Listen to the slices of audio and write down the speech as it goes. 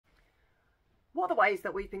what are the ways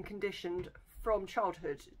that we've been conditioned from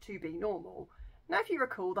childhood to be normal? Now, if you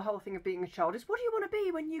recall, the whole thing of being a child is, what do you want to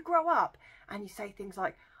be when you grow up? And you say things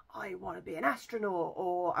like, I want to be an astronaut,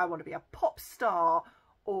 or I want to be a pop star,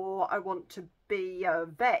 or I want to be a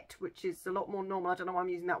vet, which is a lot more normal. I don't know why I'm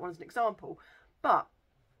using that one as an example. But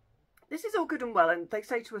this is all good and well, and they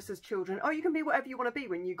say to us as children, oh, you can be whatever you want to be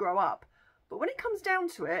when you grow up. But when it comes down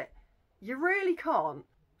to it, you really can't.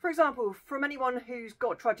 For example, from anyone who's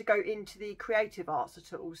tried to go into the creative arts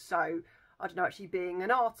at all, so, I don't know, actually being an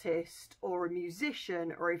artist or a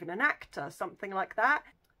musician or even an actor, something like that,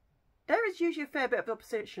 there is usually a fair bit of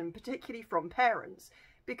opposition, particularly from parents,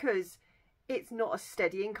 because it's not a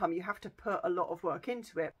steady income. You have to put a lot of work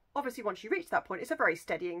into it. Obviously, once you reach that point, it's a very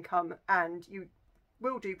steady income and you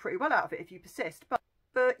will do pretty well out of it if you persist.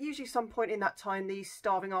 But usually some point in that time, the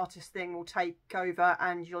starving artist thing will take over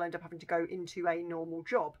and you'll end up having to go into a normal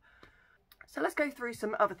job. So let's go through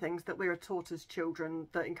some other things that we were taught as children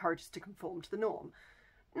that encourage us to conform to the norm.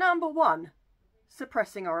 Number one,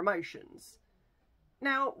 suppressing our emotions.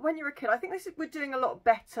 Now, when you're a kid, I think we're doing a lot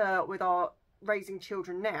better with our raising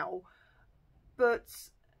children now, but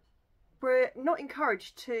we're not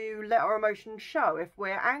encouraged to let our emotions show. If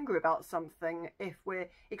we're angry about something, if we're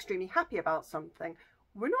extremely happy about something,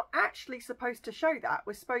 we're not actually supposed to show that.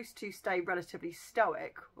 We're supposed to stay relatively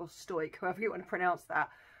stoic, or stoic, however you want to pronounce that,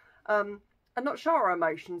 and not show our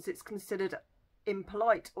emotions. It's considered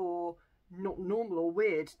impolite or not normal or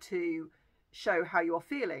weird to show how you're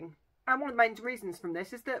feeling. And one of the main reasons from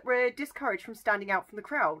this is that we're discouraged from standing out from the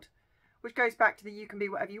crowd, which goes back to the you can be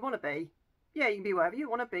whatever you want to be. Yeah, you can be whatever you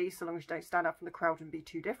want to be, so long as you don't stand out from the crowd and be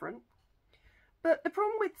too different. But the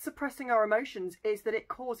problem with suppressing our emotions is that it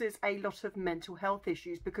causes a lot of mental health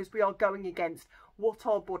issues because we are going against what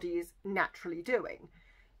our body is naturally doing.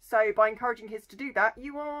 So by encouraging kids to do that,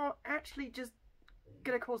 you are actually just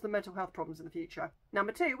going to cause them mental health problems in the future.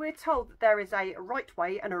 Number two, we're told that there is a right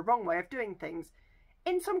way and a wrong way of doing things.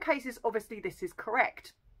 In some cases, obviously, this is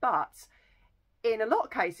correct, but in a lot of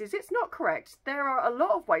cases, it's not correct. There are a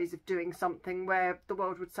lot of ways of doing something where the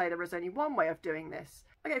world would say there is only one way of doing this.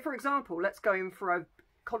 Okay, for example, let's go in for a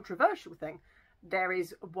controversial thing. There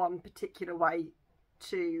is one particular way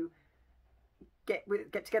to get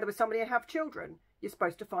together with somebody and have children. You're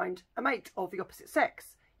supposed to find a mate of the opposite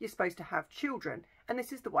sex. You're supposed to have children, and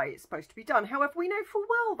this is the way it's supposed to be done. However, we know full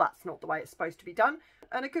well that's not the way it's supposed to be done,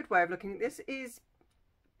 and a good way of looking at this is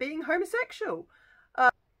being homosexual.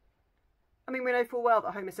 I mean, we know full well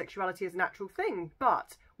that homosexuality is a natural thing,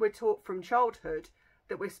 but we're taught from childhood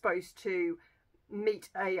that we're supposed to meet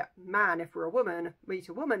a man if we're a woman, meet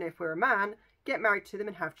a woman if we're a man, get married to them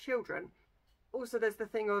and have children. Also, there's the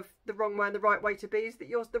thing of the wrong way and the right way to be is that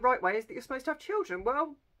the right way is that you're supposed to have children.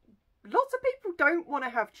 Well, lots of people don't want to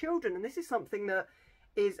have children, and this is something that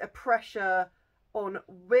is a pressure on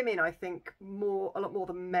women, I think, a lot more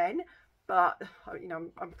than men. But, you know,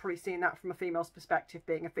 I'm probably seeing that from a female's perspective,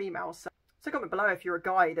 being a female. So comment below if you're a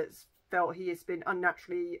guy that's felt he has been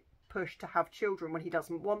unnaturally pushed to have children when he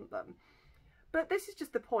doesn't want them. But this is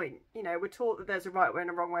just the point. You know, we're taught that there's a right way and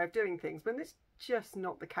a wrong way of doing things, but it's just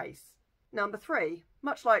not the case. Number three,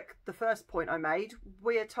 much like the first point I made,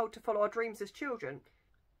 we are told to follow our dreams as children.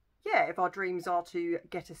 Yeah, if our dreams are to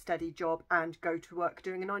get a steady job and go to work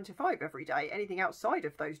doing a 9 to 5 every day, anything outside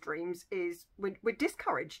of those dreams is, we're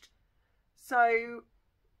discouraged. So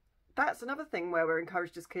that's another thing where we're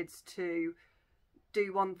encouraged as kids to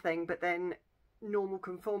do one thing, but then normal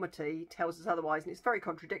conformity tells us otherwise, and it's very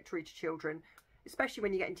contradictory to children, especially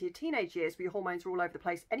when you get into your teenage years where your hormones are all over the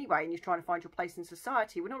place anyway and you're trying to find your place in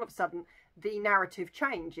society, when all of a sudden the narrative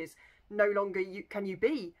changes. No longer can you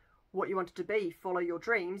be what you wanted to be, follow your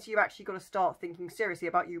dreams. You've actually got to start thinking seriously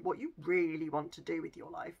about what you really want to do with your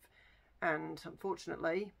life. And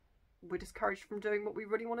unfortunately, we're discouraged from doing what we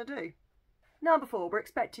really want to do. Number four, we're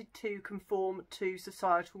expected to conform to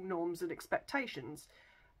societal norms and expectations.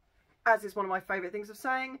 As is one of my favourite things of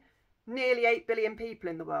saying, nearly 8 billion people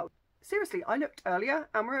in the world. Seriously, I looked earlier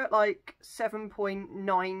and we're at like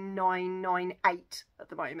 7.9998 at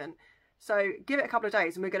the moment. So give it a couple of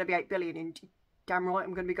days and we're going to be 8 billion. And damn right,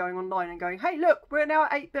 I'm going to be going online and going, hey, look, we're now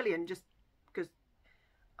at 8 billion, just because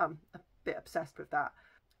I'm a bit obsessed with that.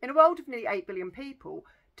 In a world of nearly 8 billion people,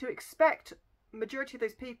 to expect majority of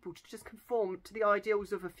those people to just conform to the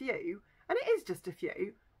ideals of a few, and it is just a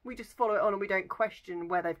few, we just follow it on and we don't question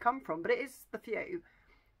where they've come from, but it is the few,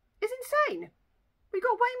 is insane. We've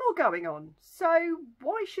got way more going on, so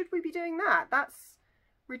why should we be doing that? That's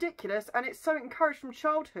ridiculous, and it's so encouraged from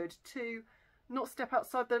childhood to not step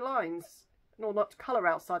outside the lines, or not colour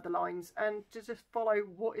outside the lines, and to just follow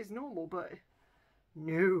what is normal, but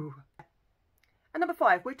no. And number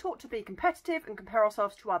 5, we're taught to be competitive and compare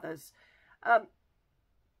ourselves to others.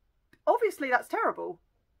 Obviously, that's terrible.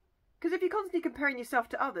 Because if you're constantly comparing yourself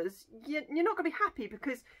to others, you're not going to be happy,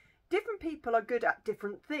 because different people are good at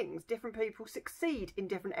different things. Different people succeed in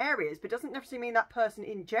different areas, but it doesn't necessarily mean that person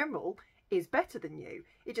in general is better than you.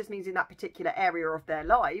 It just means in that particular area of their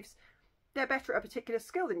lives, they're better at a particular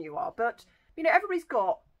skill than you are. But, you know, everybody's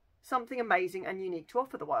got something amazing and unique to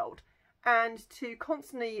offer the world. And to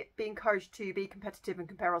constantly be encouraged to be competitive and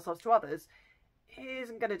compare ourselves to others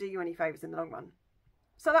isn't going to do you any favours in the long run.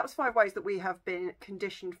 So that was 5 ways that we have been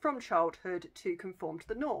conditioned from childhood to conform to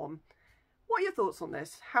the norm. What are your thoughts on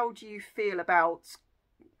this? How do you feel about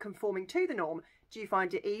conforming to the norm? Do you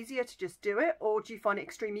find it easier to just do it, or do you find it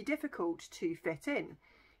extremely difficult to fit in?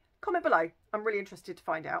 Comment below. I'm really interested to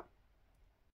find out.